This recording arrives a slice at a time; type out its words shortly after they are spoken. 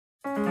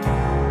God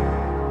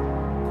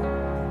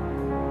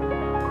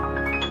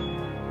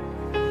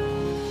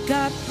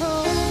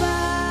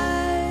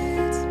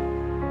provides,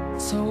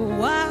 so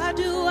why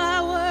do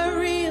I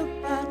worry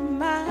about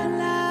my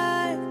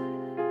life?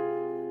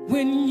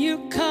 When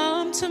you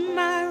come to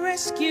my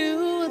rescue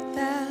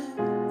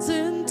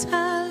 1,000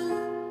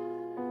 times,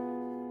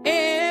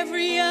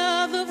 every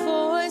other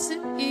voice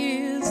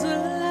is a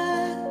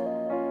lie.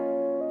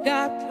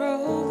 God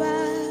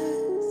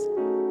provides,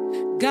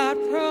 God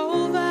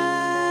provides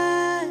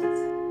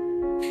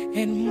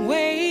in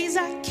ways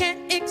I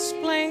can't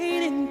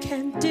explain and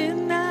can't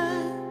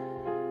deny.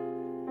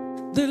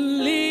 The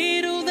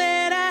little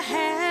that I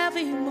have,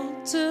 He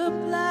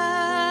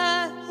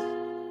multiplies.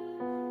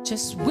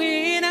 Just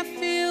when I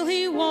feel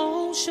He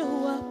won't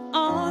show up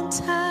on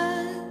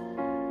time,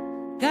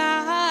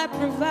 God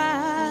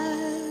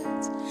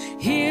provides.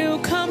 He'll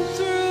come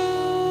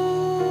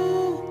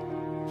through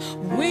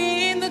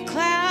when the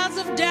clouds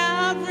of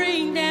doubt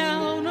rain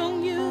down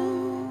on you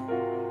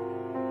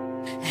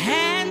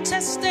and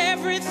test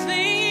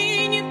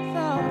everything you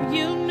thought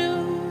you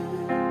knew.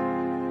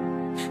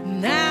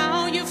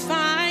 Now you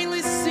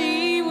finally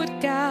see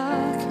what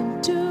God can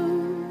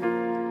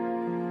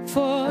do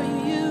for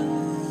you.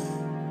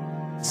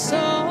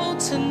 So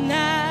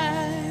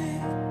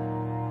tonight,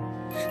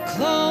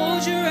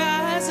 close your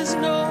eyes, there's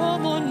no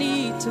more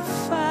need to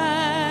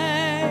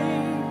fight.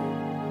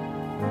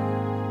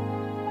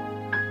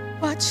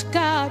 Watch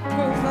God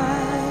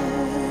provide.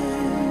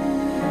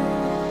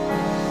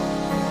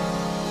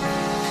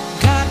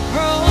 God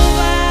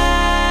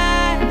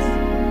provides.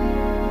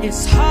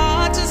 It's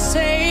hard to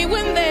say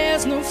when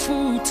there's no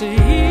food to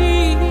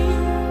eat,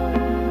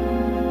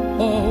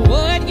 or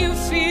what you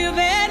feel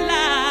that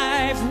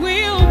life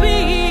will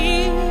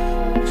be.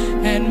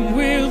 And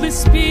will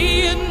this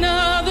be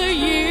another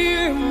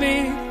year of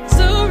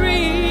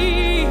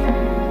misery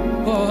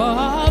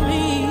for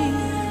me?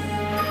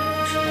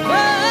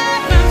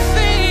 But my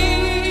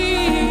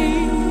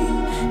faith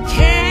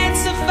can't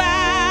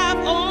survive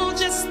on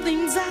just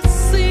things I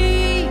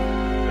see,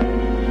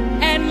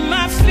 and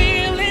my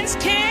feelings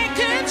can't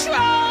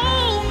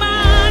control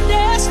my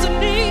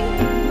destiny.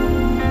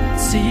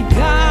 See,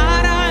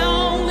 God, I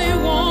only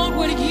want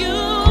what you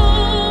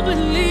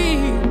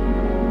believe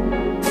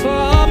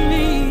for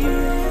me.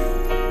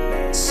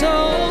 So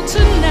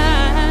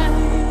tonight,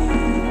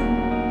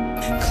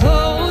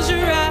 close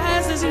your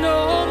eyes, there's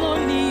no more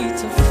need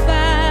to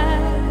fight.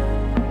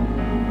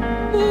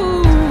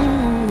 Ooh,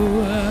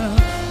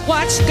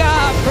 watch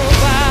God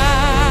provide.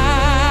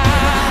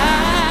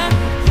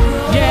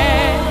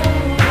 Yeah,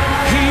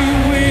 He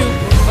will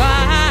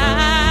provide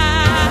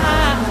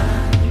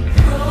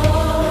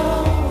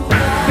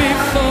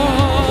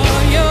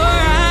before your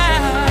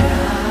eyes.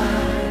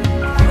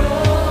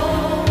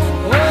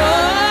 Oh,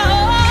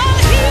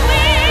 He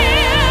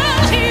will.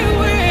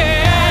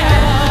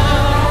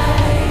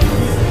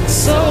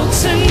 So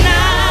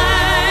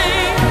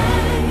tonight,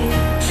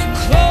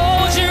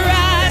 close your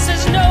eyes,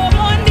 there's no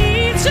more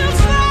need to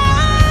fight.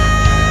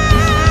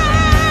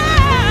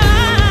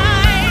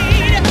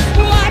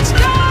 Watch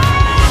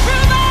God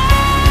provide.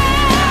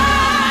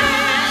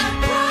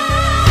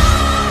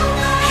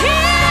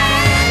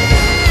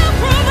 He'll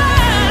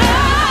provide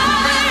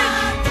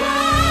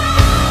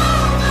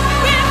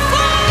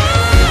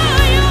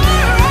before your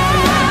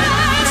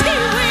eyes. He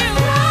will.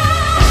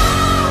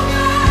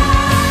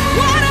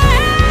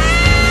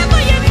 Whatever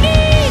you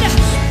need,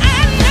 I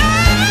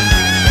know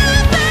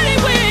that He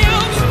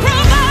will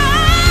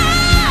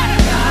provide.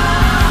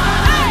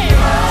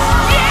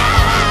 Yeah,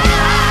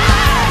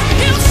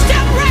 He'll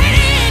step right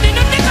in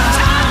the nick of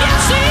time.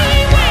 Yes, He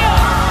will.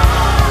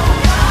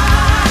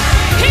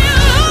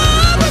 He'll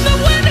open the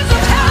windows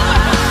of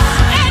heaven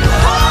and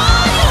pour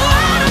you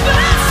out a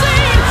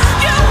blessing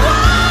you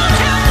won't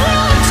have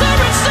room to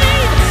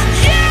receive.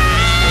 Yeah.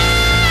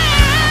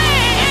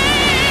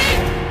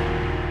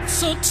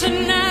 So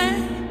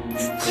tonight,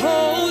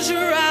 close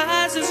your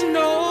eyes, there's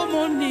no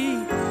more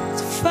need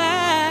to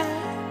fight.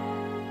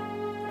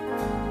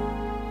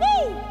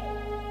 Woo!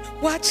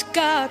 Watch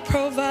God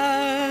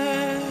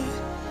provide.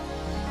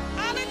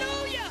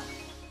 Hallelujah.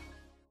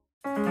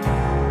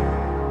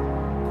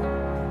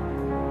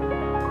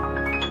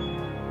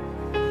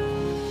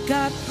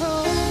 God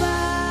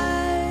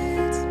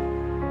provides,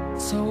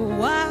 so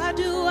why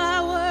do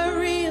I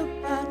worry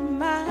about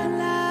my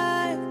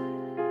life?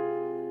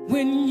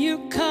 When you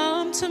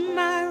come to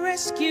my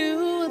rescue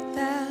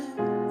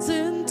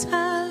 1,000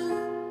 times,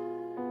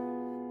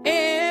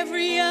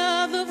 every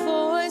other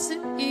voice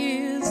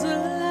is a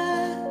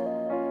lie.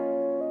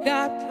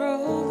 God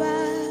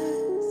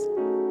provides,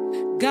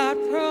 God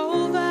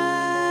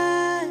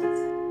provides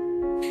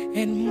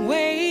in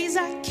ways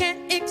I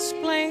can't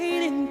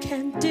explain and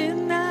can't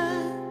deny.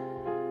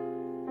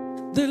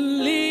 The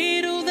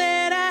little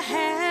that I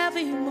have,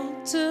 He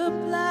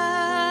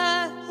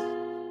multiplies.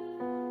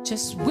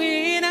 Just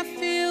when I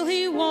feel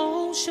He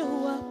won't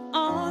show up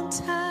on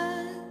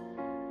time,